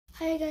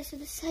Hi guys, so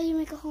this is how you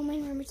make a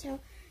homemade mermaid tail.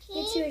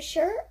 Get you a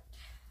shirt.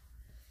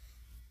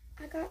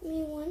 I got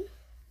me one.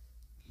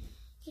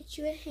 Get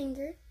you a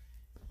hanger.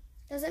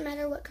 Doesn't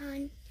matter what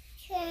kind.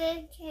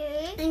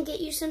 And get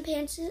you some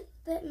pants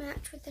that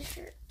match with the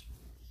shirt.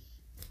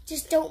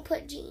 Just don't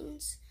put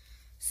jeans.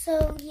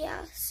 So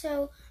yeah,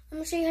 so I'm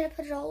gonna show you how to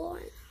put it all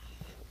on.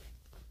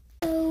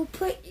 So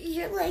put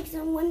your legs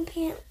on one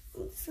pant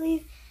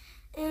sleeve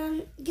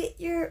and get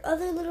your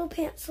other little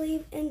pant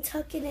sleeve and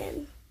tuck it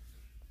in.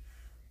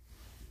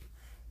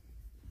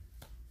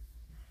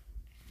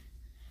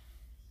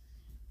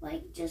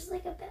 Just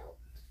like a belt.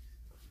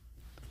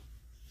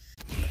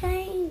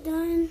 Okay,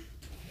 done.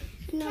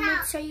 And now I'm going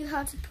to show you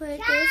how to put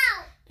this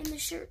in the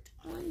shirt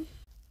on.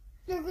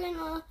 You're going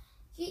to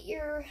get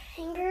your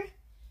hanger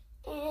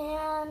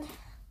and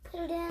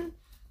put it in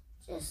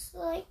just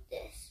like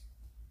this.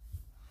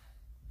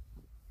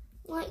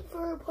 Like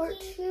for part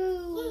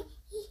 2.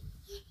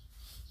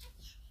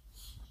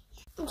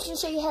 I'm just going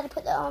to show you how to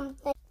put the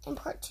thing in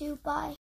part 2. Bye.